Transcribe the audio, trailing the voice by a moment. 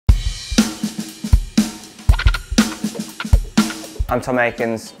I'm Tom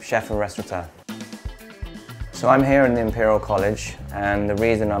Aikens, chef and restaurateur. So I'm here in the Imperial College, and the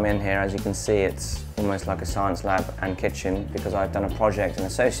reason I'm in here, as you can see, it's almost like a science lab and kitchen because I've done a project in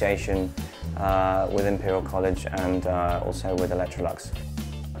association with Imperial College and also with Electrolux.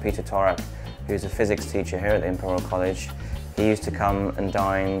 Peter Török, who's a physics teacher here at the Imperial College, he used to come and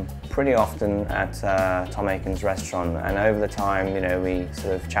dine pretty often at Tom Aikens' restaurant, and over the time, we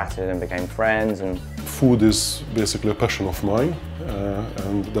sort of chatted and became friends. And food is basically a passion of mine,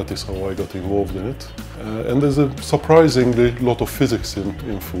 and that is how I got involved in it. And there's a surprisingly lot of physics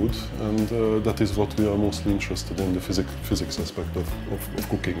in food, and that is what we are mostly interested in, the physics aspect of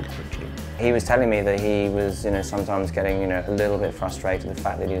cooking, actually. He was telling me that he was, sometimes getting, a little bit frustrated with the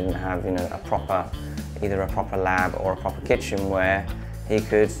fact that he didn't have, either a proper lab or a proper kitchen where he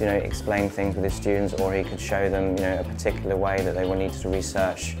could, explain things with his students, or he could show them, a particular way that they would need to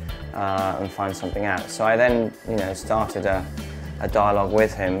research and find something out. So I then, started a dialogue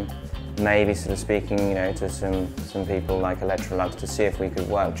with him, maybe sort of speaking, to some people like Electrolux to see if we could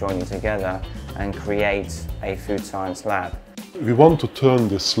work jointly together and create a food science lab. We want to turn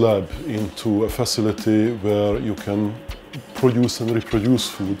this lab into a facility where you can produce and reproduce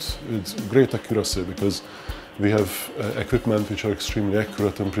food with great accuracy, because we have equipment which are extremely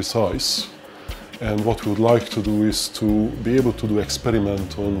accurate and precise. And what we would like to do is to be able to do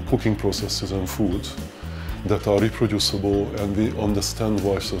experiment on cooking processes and food that are reproducible, and we understand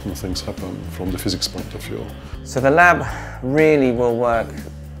why certain things happen from the physics point of view. So the lab really will work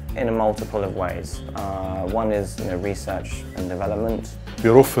in a multiple of ways. One is research and development. We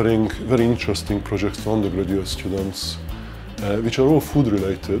are offering very interesting projects to undergraduate students, which are all food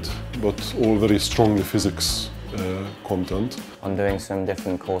related, but all very strongly physics content. I'm doing some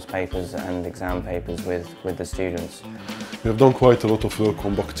different course papers and exam papers with the students. We have done quite a lot of work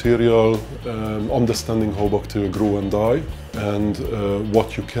on bacterial, understanding how bacteria grow and die, and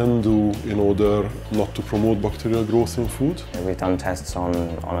what you can do in order not to promote bacterial growth in food. We've done tests on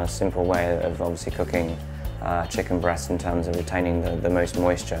a simple way of obviously cooking chicken breasts in terms of retaining the most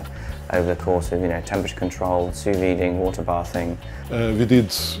moisture over the course of temperature control, sous videing, water bathing. We did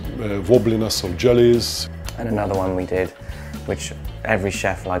wobbliness of jellies. And another one we did, which every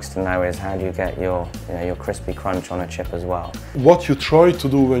chef likes to know, is how do you get your crispy crunch on a chip as well. What you try to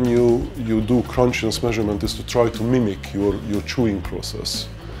do when you do crunchiness measurement is to try to mimic your chewing process.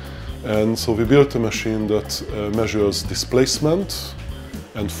 And so we built a machine that measures displacement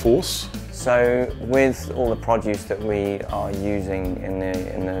and force. So with all the produce that we are using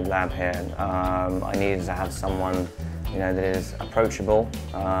in the lab here, I needed to have someone that is approachable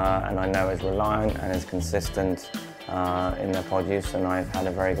and I know is reliant and is consistent in their produce, and I've had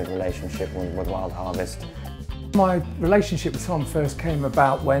a very good relationship with Wild Harvest. My relationship with Tom first came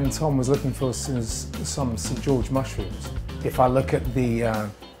about when Tom was looking for some St. George mushrooms. If I look at the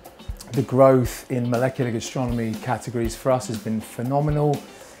growth in molecular gastronomy categories for us has been phenomenal.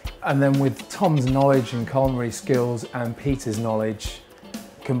 And then with Tom's knowledge and culinary skills and Peter's knowledge,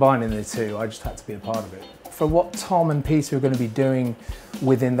 combining the two, I just had to be a part of it. For what Tom and Peter are going to be doing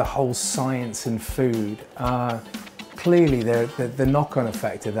within the whole science and food, clearly the knock-on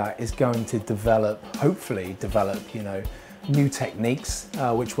effect of that is going to hopefully develop, new techniques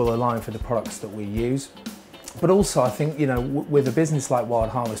which will align for the products that we use. But also I think, with a business like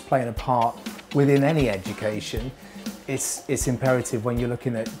Wild Harvest playing a part within any education, it's imperative when you're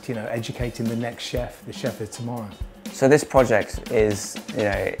looking at educating the next chef, the chef of tomorrow. So this project is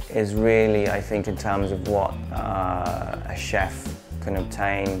really, I think, in terms of what a chef can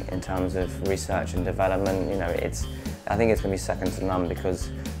obtain in terms of research and development. I think it's going to be second to none,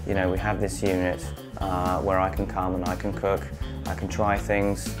 because we have this unit where I can come and I can cook, I can try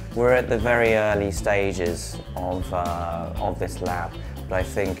things. We're at the very early stages of this lab, but I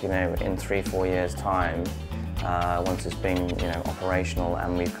think in 3-4 years' time, once it's been operational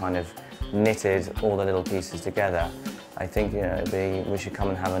and we've kind of knitted all the little pieces together, I think we should come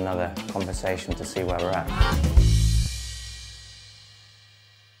and have another conversation to see where we're at.